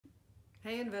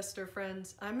Hey investor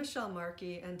friends, I'm Michelle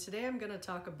Markey, and today I'm going to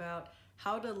talk about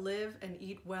how to live and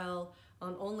eat well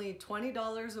on only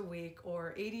 $20 a week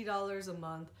or $80 a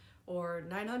month or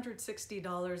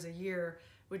 $960 a year,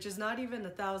 which is not even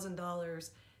 $1,000.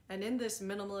 And in this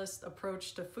minimalist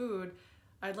approach to food,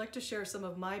 I'd like to share some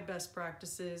of my best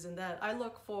practices in that I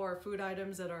look for food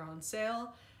items that are on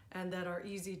sale and that are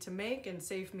easy to make and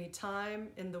save me time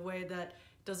in the way that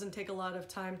doesn't take a lot of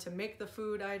time to make the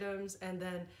food items, and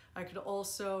then I could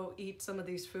also eat some of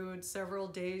these foods several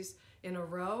days in a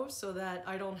row so that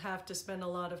I don't have to spend a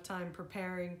lot of time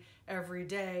preparing every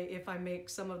day if I make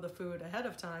some of the food ahead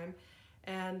of time.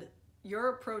 And your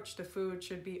approach to food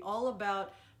should be all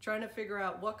about trying to figure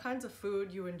out what kinds of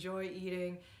food you enjoy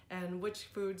eating and which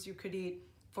foods you could eat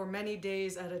for many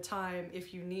days at a time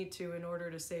if you need to in order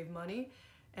to save money.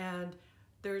 And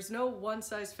there's no one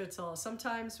size fits all.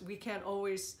 Sometimes we can't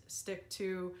always stick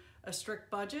to a strict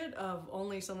budget of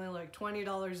only something like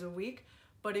 $20 a week,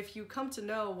 but if you come to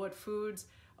know what foods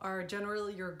are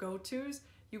generally your go-tos,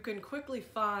 you can quickly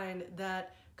find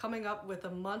that coming up with a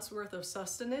month's worth of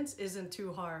sustenance isn't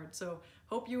too hard. So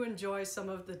hope you enjoy some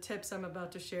of the tips I'm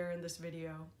about to share in this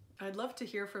video. I'd love to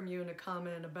hear from you in a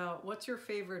comment about what's your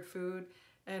favorite food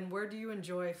and where do you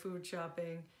enjoy food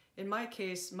shopping. In my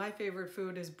case, my favorite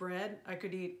food is bread. I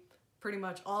could eat pretty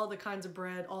much all the kinds of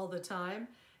bread all the time.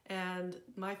 And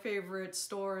my favorite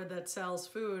store that sells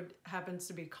food happens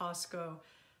to be Costco.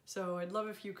 So I'd love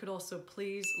if you could also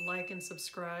please like and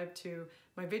subscribe to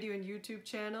my video and YouTube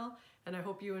channel. And I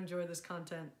hope you enjoy this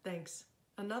content. Thanks.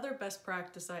 Another best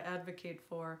practice I advocate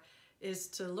for is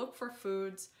to look for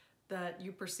foods that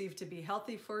you perceive to be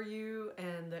healthy for you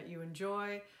and that you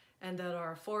enjoy and that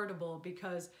are affordable,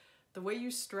 because the way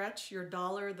you stretch your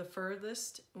dollar the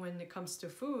furthest when it comes to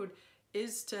food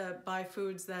is to buy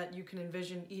foods that you can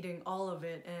envision eating all of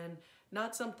it, and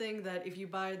not something that if you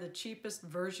buy the cheapest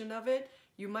version of it,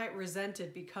 you might resent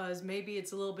it because maybe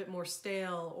it's a little bit more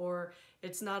stale or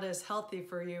it's not as healthy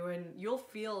for you, and you'll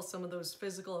feel some of those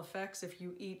physical effects if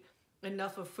you eat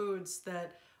enough of foods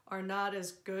that are not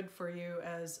as good for you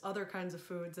as other kinds of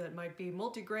foods that might be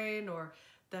multigrain or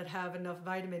that have enough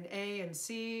vitamin A and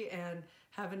C and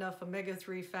have enough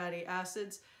omega-3 fatty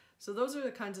acids. So those are the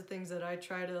kinds of things that I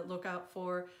try to look out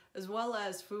for, as well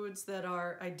as foods that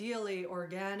are ideally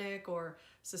organic or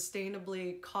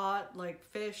sustainably caught, like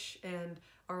fish, and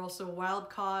are also wild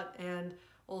caught, and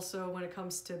also when it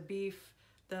comes to beef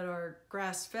that are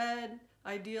grass-fed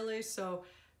ideally. So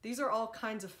these are all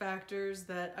kinds of factors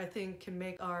that I think can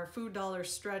make our food dollar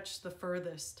stretch the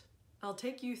furthest. I'll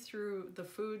take you through the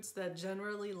foods that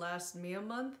generally last me a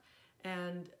month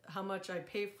and how much I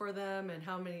pay for them and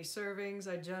how many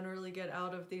servings I generally get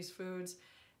out of these foods.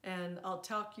 And I'll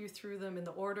talk you through them in the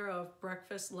order of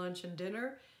breakfast, lunch, and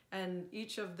dinner, and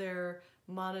each of their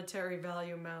monetary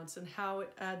value amounts and how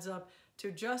it adds up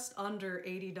to just under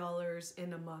 $80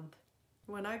 in a month.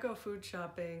 When I go food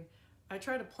shopping, I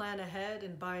try to plan ahead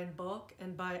and buy in bulk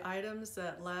and buy items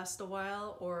that last a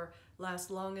while or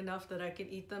last long enough that I can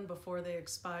eat them before they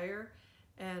expire.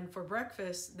 And for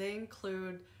breakfast, they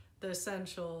include the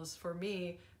essentials for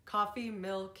me: coffee,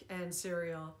 milk, and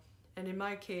cereal. And in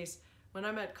my case, when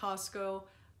I'm at Costco,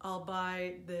 I'll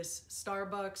buy this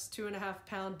Starbucks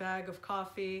 2.5-pound bag of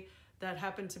coffee that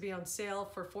happened to be on sale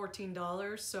for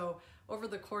 $14. So over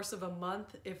the course of a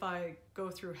month, if I go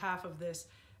through half of this,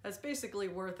 that's basically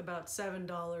worth about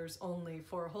 $7 only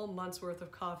for a whole month's worth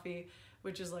of coffee,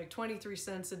 which is like 23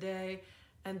 cents a day.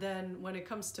 And then when it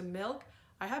comes to milk,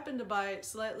 I happen to buy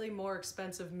slightly more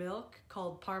expensive milk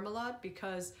called Parmalat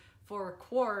because for a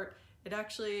quart, it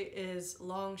actually is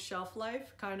long shelf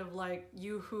life, kind of like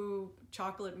Yoo-hoo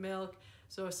chocolate milk,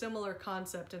 so a similar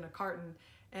concept in a carton.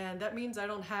 And that means I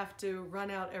don't have to run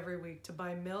out every week to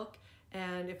buy milk.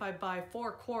 And if I buy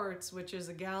 4 quarts, which is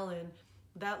a gallon,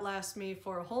 that lasts me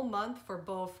for a whole month for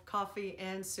both coffee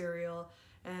and cereal,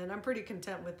 and I'm pretty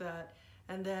content with that.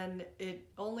 And then it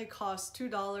only costs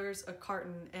 $2 a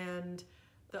carton. And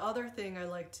the other thing I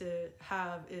like to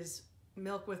have is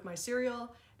milk with my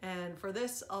cereal, and for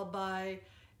this I'll buy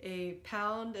a 1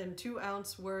 pound and 2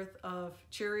 ounce worth of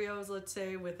Cheerios, let's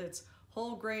say, with its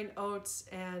whole grain oats,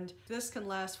 and this can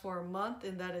last for a month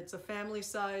in that it's a family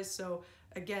size, so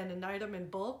again an item in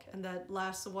bulk and that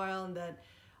lasts a while and that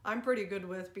I'm pretty good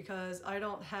with because I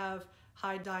don't have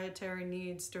high dietary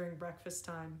needs during breakfast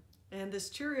time. And this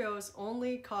Cheerios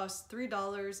only costs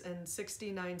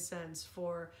 $3.69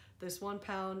 for this 1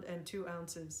 pound and 2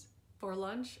 ounces. For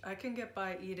lunch, I can get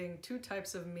by eating 2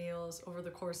 types of meals over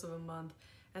the course of a month,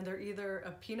 and they're either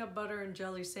a peanut butter and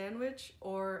jelly sandwich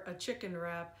or a chicken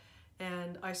wrap.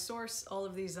 And I source all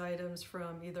of these items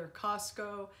from either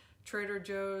Costco, Trader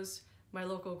Joe's, my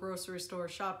local grocery store,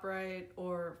 ShopRite,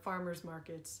 or farmers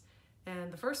markets.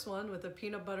 And the first one, with a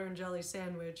peanut butter and jelly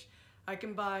sandwich, I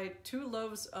can buy 2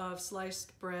 loaves of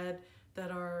sliced bread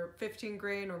that are 15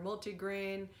 grain or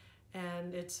multigrain,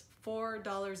 and it's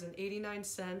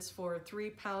 $4.89 for 3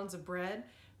 pounds of bread,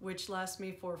 which lasts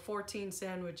me for 14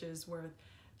 sandwiches worth.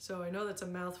 So I know that's a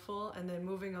mouthful. And then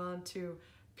moving on to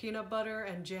peanut butter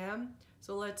and jam.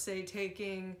 So let's say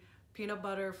taking peanut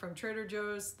butter from Trader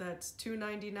Joe's, that's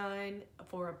 $2.99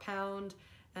 for a pound,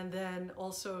 and then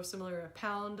also similar, a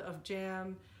pound of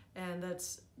jam, and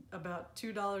that's about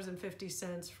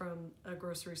 $2.50 from a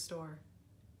grocery store.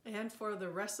 And for the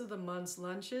rest of the month's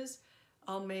lunches,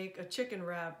 I'll make a chicken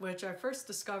wrap, which I first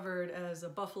discovered as a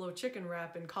buffalo chicken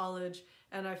wrap in college,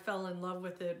 and I fell in love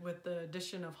with it with the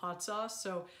addition of hot sauce.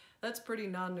 So that's pretty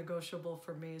non-negotiable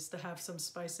for me, is to have some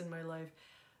spice in my life.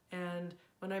 And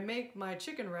when I make my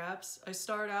chicken wraps, I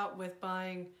start out with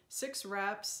buying 6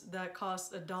 wraps that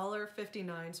cost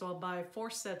 $1.59. So I'll buy 4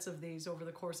 sets of these over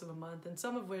the course of a month, and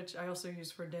some of which I also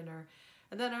use for dinner.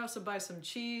 And then I also buy some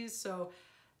cheese, so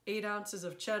 8 ounces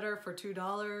of cheddar for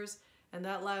 $2, and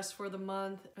that lasts for the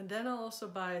month. And then I'll also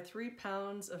buy 3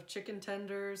 pounds of chicken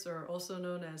tenders, or also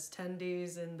known as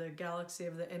tendies in the galaxy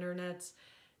of the internets.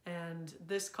 And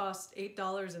this costs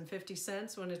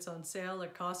 $8.50 when it's on sale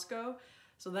at Costco.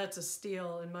 So that's a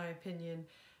steal in my opinion.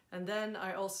 And then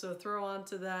I also throw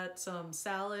onto that some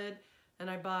salad,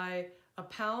 and I buy a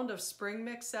pound of spring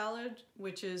mix salad,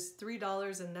 which is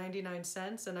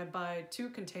 $3.99, and I buy 2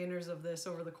 containers of this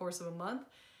over the course of a month.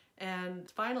 And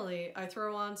finally, I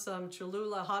throw on some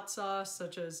Cholula hot sauce,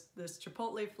 such as this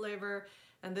chipotle flavor,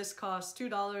 and this costs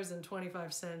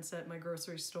 $2.25 at my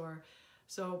grocery store.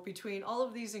 So between all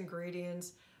of these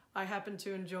ingredients, I happen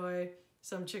to enjoy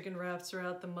some chicken wraps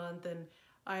throughout the month, and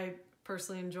I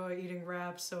personally enjoy eating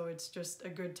wraps, so it's just a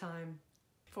good time.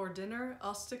 For dinner,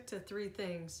 I'll stick to 3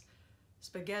 things: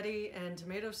 spaghetti and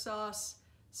tomato sauce,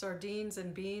 sardines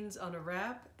and beans on a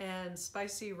wrap, and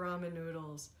spicy ramen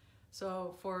noodles.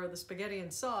 So for the spaghetti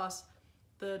and sauce,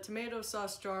 the tomato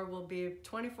sauce jar will be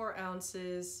 24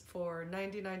 ounces for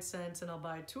 99 cents, and I'll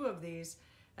buy 2 of these.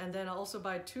 And then I'll also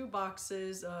buy 2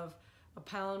 boxes of a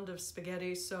pound of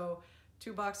spaghetti, so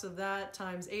 2 boxes of that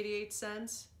times 88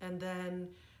 cents. And then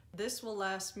this will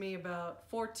last me about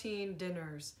 14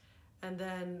 dinners. And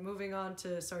then moving on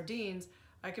to sardines,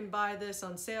 I can buy this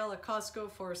on sale at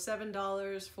Costco for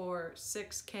 $7 for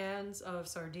 6 cans of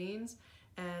sardines.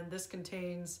 And this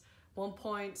contains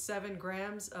 1.7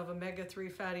 grams of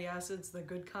omega-3 fatty acids, the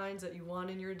good kinds that you want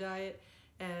in your diet.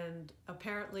 And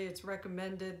apparently it's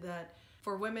recommended that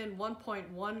for women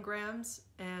 1.1 grams,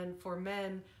 and for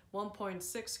men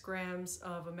 1.6 grams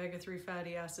of omega-3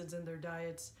 fatty acids in their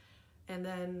diets. And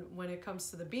then when it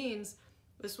comes to the beans,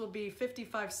 this will be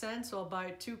 55 cents, so I'll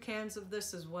buy 2 cans of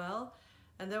this as well.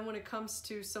 And then when it comes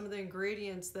to some of the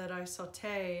ingredients that I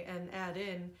saute and add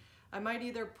in, I might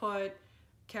either put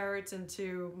carrots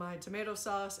into my tomato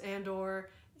sauce and or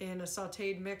in a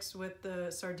sauteed mix with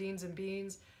the sardines and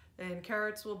beans. And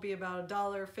carrots will be about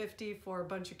 $1.50 for a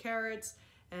bunch of carrots,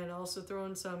 and also throw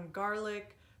in some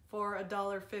garlic for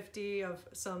 $1.50 of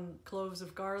some cloves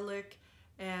of garlic.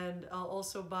 And I'll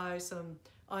also buy some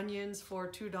onions for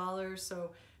 $2.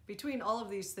 So between all of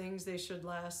these things, they should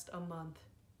last a month.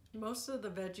 Most of the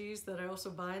veggies that I also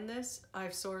buy in this,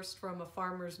 I've sourced from a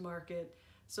farmer's market.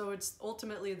 So it's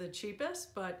ultimately the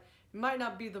cheapest, but it might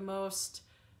not be the most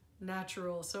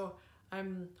natural. So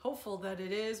I'm hopeful that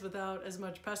it is without as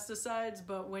much pesticides,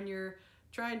 but when you're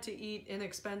trying to eat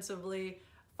inexpensively,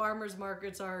 farmers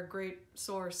markets are a great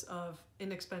source of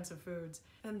inexpensive foods.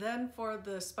 And then for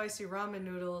the spicy ramen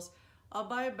noodles, I'll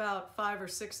buy about 5 or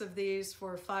 6 of these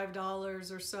for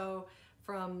 $5 or so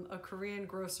from a Korean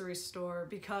grocery store,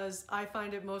 because I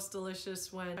find it most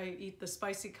delicious when I eat the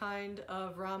spicy kind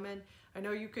of ramen. I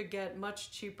know you could get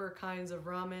much cheaper kinds of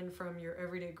ramen from your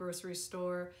everyday grocery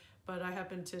store, but I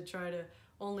happen to try to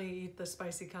only eat the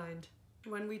spicy kind.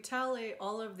 When we tally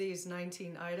all of these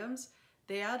 19 items,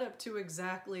 they add up to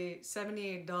exactly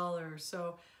 $78.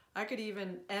 So I could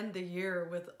even end the year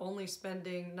with only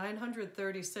spending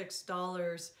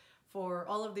 $936 for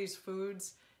all of these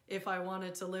foods if I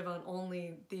wanted to live on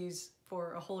only these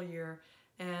for a whole year.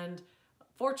 And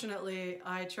fortunately,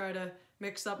 I try to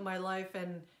mix up my life,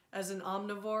 and as an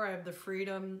omnivore, I have the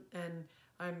freedom, and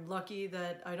I'm lucky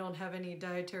that I don't have any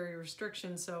dietary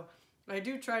restrictions. So I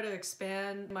do try to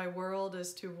expand my world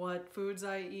as to what foods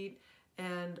I eat.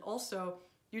 And also,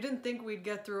 you didn't think we'd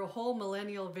get through a whole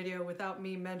millennial video without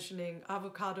me mentioning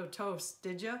avocado toast,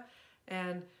 did ya?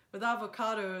 And with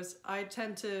avocados, I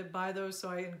tend to buy those, so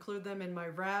I include them in my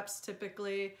wraps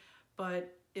typically,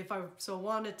 but if I so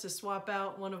wanted to swap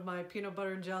out one of my peanut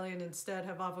butter and jelly and instead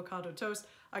have avocado toast,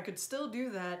 I could still do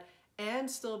that and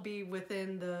still be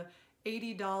within the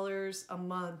 $80 a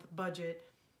month budget.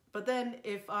 But then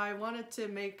if I wanted to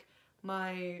make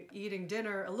my eating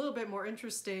dinner a little bit more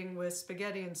interesting with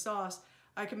spaghetti and sauce,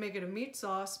 I could make it a meat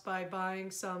sauce by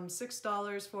buying some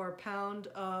 $6 for a pound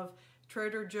of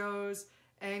Trader Joe's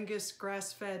Angus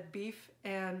grass-fed beef,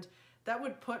 and that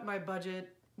would put my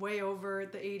budget way over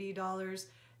the $80,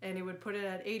 and it would put it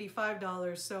at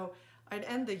 $85. So I'd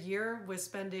end the year with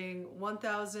spending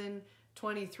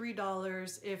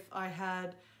 $1,023 if I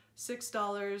had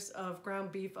 $6 of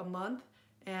ground beef a month,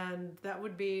 and that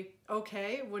would be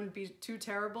okay. It wouldn't be too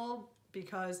terrible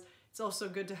because it's also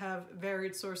good to have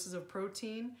varied sources of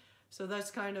protein. So that's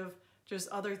kind of just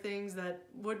other things that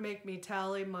would make me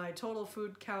tally my total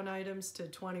food count items to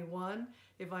 21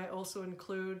 if I also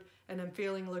include, and I'm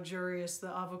feeling luxurious, the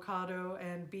avocado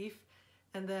and beef.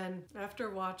 And then after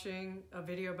watching a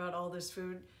video about all this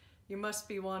food, you must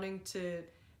be wanting to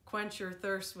quench your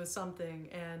thirst with something.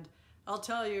 And I'll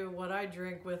tell you, what I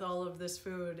drink with all of this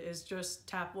food is just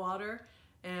tap water.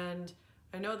 And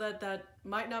I know that that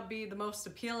might not be the most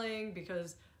appealing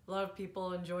because a lot of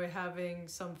people enjoy having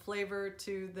some flavor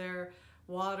to their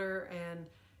water. And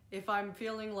if I'm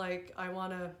feeling like I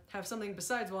want to have something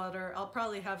besides water, I'll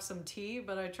probably have some tea,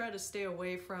 but I try to stay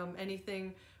away from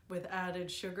anything with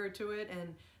added sugar to it,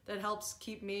 and that helps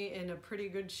keep me in a pretty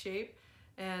good shape.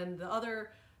 And the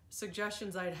other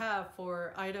suggestions I'd have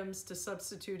for items to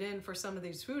substitute in for some of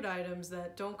these food items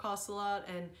that don't cost a lot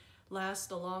and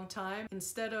last a long time,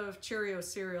 instead of Cheerio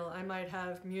cereal, I might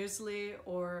have muesli,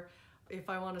 or if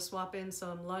I want to swap in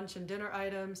some lunch and dinner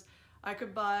items, I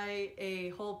could buy a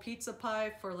whole pizza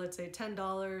pie for, let's say,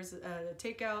 $10 at a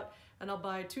takeout, and I'll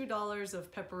buy $2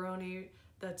 of pepperoni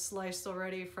that's sliced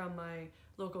already from my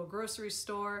local grocery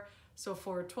store. So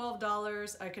for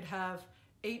 $12, I could have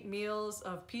 8 meals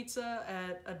of pizza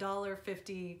at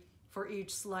 $1.50 for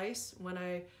each slice when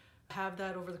I have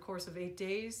that over the course of 8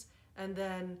 days. And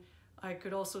then I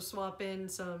could also swap in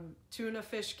some tuna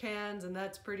fish cans, and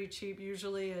that's pretty cheap,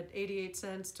 usually at 88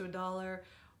 cents to $1.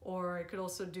 Or I could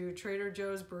also do Trader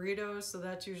Joe's burritos, so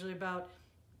that's usually about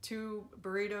 2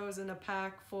 burritos in a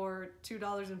pack for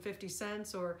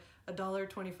 $2.50 or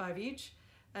 $1.25 each.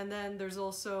 And then there's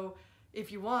also,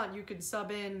 if you want, you could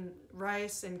sub in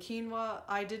rice and quinoa.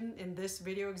 I didn't in this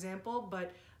video example,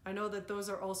 but I know that those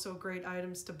are also great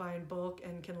items to buy in bulk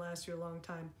and can last you a long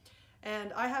time.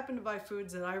 And I happen to buy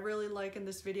foods that I really like in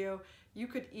this video. You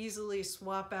could easily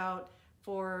swap out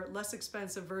for less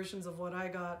expensive versions of what I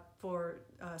got for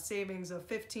savings of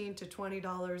 $15 to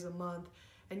 $20 a month.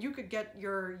 And you could get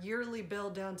your yearly bill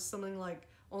down to something like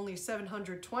only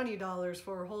 $720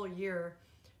 for a whole year.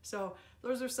 So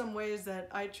those are some ways that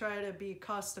I try to be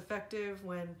cost effective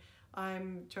when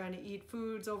I'm trying to eat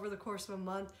foods over the course of a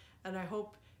month. And I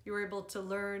hope you were able to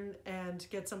learn and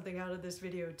get something out of this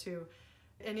video too.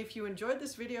 And if you enjoyed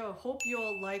this video, I hope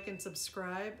you'll like and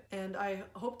subscribe. And I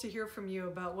hope to hear from you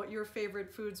about what your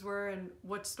favorite foods were and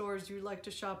what stores you like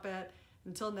to shop at.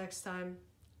 Until next time.